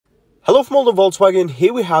Hello from Oldham Volkswagen.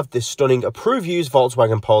 Here we have this stunning approved used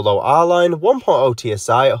Volkswagen Polo R-Line 1.0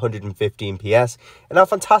 TSI 115 PS in our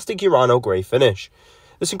fantastic Urano Grey finish.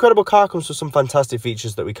 This incredible car comes with some fantastic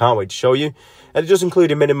features that we can't wait to show you, and it does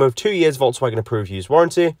include a minimum of 2 years Volkswagen approved used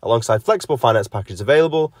warranty alongside flexible finance packages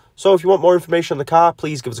available. So if you want more information on the car,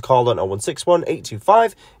 please give us a call on 0161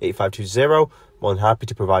 825 8520. More than happy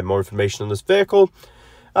to provide more information on this vehicle.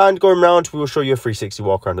 And going round, we will show you a 360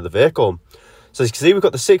 walk around of the vehicle. So as you can see, we've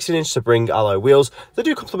got the 16-inch spring alloy wheels. They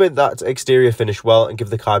do complement that exterior finish well and give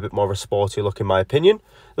the car a bit more of a sporty look in my opinion.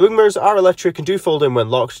 The wing mirrors are electric and do fold in when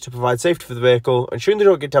locked to provide safety for the vehicle, ensuring they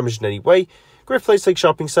don't get damaged in any way. Great place like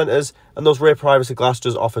shopping centres, and those rear privacy glass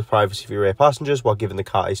does offer privacy for your rear passengers while giving the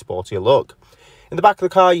car a sportier look. In the back of the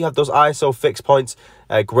car, you have those ISO fixed points.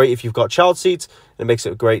 Great if you've got child seats. It makes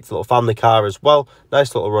it a great little family car as well.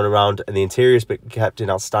 Nice little run around, and the interior is kept in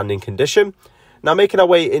outstanding condition. Now, making our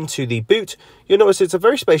way into the boot, you'll notice it's a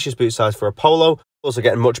very spacious boot size for a Polo. Also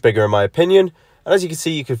getting much bigger in my opinion. And as you can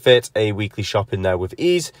see, you can fit a weekly shop in there with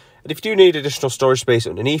ease. And if you do need additional storage space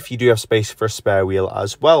underneath, you do have space for a spare wheel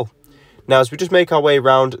as well. Now, as we just make our way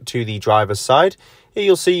around to the driver's side, here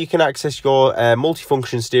you'll see you can access your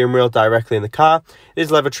multifunction steering wheel directly in the car. It is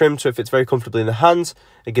leather trimmed, so it fits very comfortably in the hands.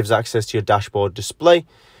 It gives access to your dashboard display.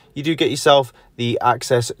 You do get yourself the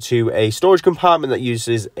access to a storage compartment that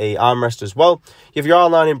uses a armrest as well. You have your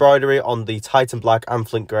R-line embroidery on the Titan black and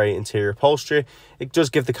flint grey interior upholstery. It does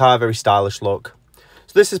give the car a very stylish look.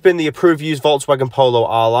 So this has been the approved used Volkswagen Polo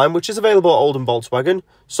R-Line, which is available at Oldham Volkswagen.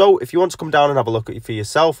 So if you want to come down and have a look at it for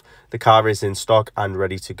yourself, the car is in stock and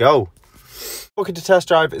ready to go. Booking to test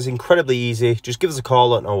drive is incredibly easy. Just give us a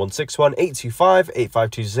call at 0161 825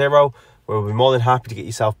 8520, where we'll be more than happy to get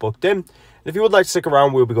yourself booked in. And if you would like to stick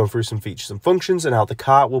around, we'll be going through some features and functions and how the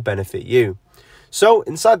car will benefit you. So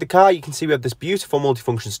inside the car, you can see we have this beautiful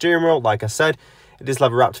multifunction steering wheel. Like I said, it is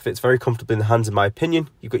leather wrapped, fits very comfortably in the hands in my opinion.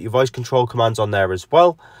 You've got your voice control commands on there as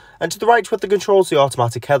well. And to the right with the controls, the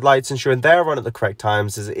automatic headlights, ensuring they're on at the correct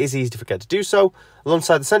times as it is easy to forget to do so,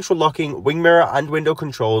 alongside the central locking wing mirror and window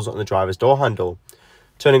controls on the driver's door handle.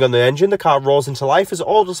 Turning on the engine, the car roars into life as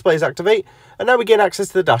all displays activate, and now we gain access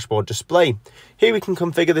to the dashboard display. Here we can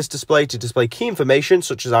configure this display to display key information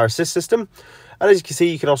such as our assist system, and as you can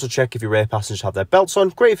see, you can also check if your rear passengers have their belts on.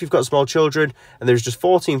 Great if you've got small children, and there's just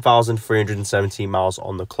 14,317 miles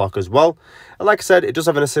on the clock as well. And like I said, it does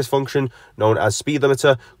have an assist function known as speed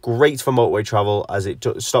limiter, great for motorway travel as it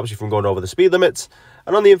stops you from going over the speed limits.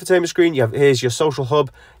 And on the infotainment screen, here's your social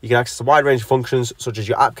hub. You can access a wide range of functions such as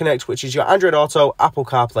your App Connect, which is your Android Auto, Apple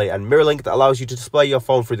CarPlay and MirrorLink that allows you to display your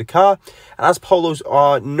phone through the car. And as Polos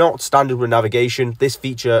are not standard with navigation, this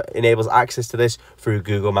feature enables access to this through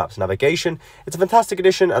Google Maps navigation. It's a fantastic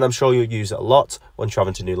addition, and I'm sure you'll use it a lot when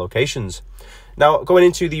traveling to new locations. Now, going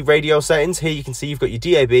into the radio settings, here you can see you've got your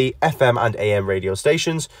DAB, FM and AM radio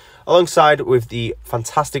stations, alongside with the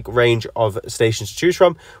fantastic range of stations to choose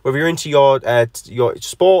from. Whether you're into your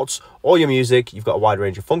sports or your music, you've got a wide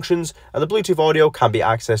range of functions, and the Bluetooth audio can be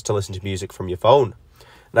accessed to listen to music from your phone.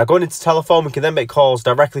 Now, going into telephone, we can then make calls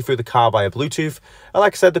directly through the car via Bluetooth. And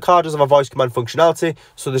like I said, the car does have a voice command functionality,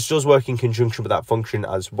 so this does work in conjunction with that function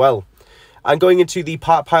as well. And going into the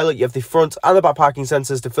Park Pilot, you have the front and the back parking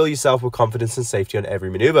sensors to fill yourself with confidence and safety on every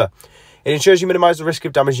manoeuvre. It ensures you minimise the risk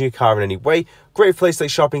of damaging your car in any way. Great for places like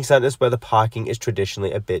shopping centres where the parking is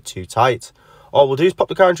traditionally a bit too tight. All we'll do is pop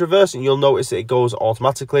the car into reverse and you'll notice that it goes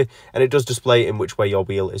automatically, and it does display in which way your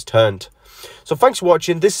wheel is turned. So thanks for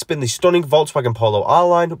watching. This has been the stunning Volkswagen Polo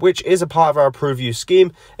R-Line, which is a part of our approved use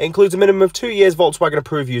scheme. It includes a minimum of 2 years Volkswagen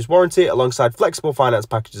approved use warranty alongside flexible finance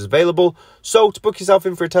packages available. So to book yourself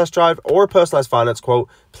in for a test drive or a personalised finance quote,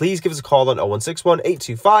 please give us a call on 0161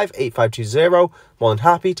 825 8520. More than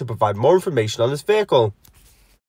happy to provide more information on this vehicle.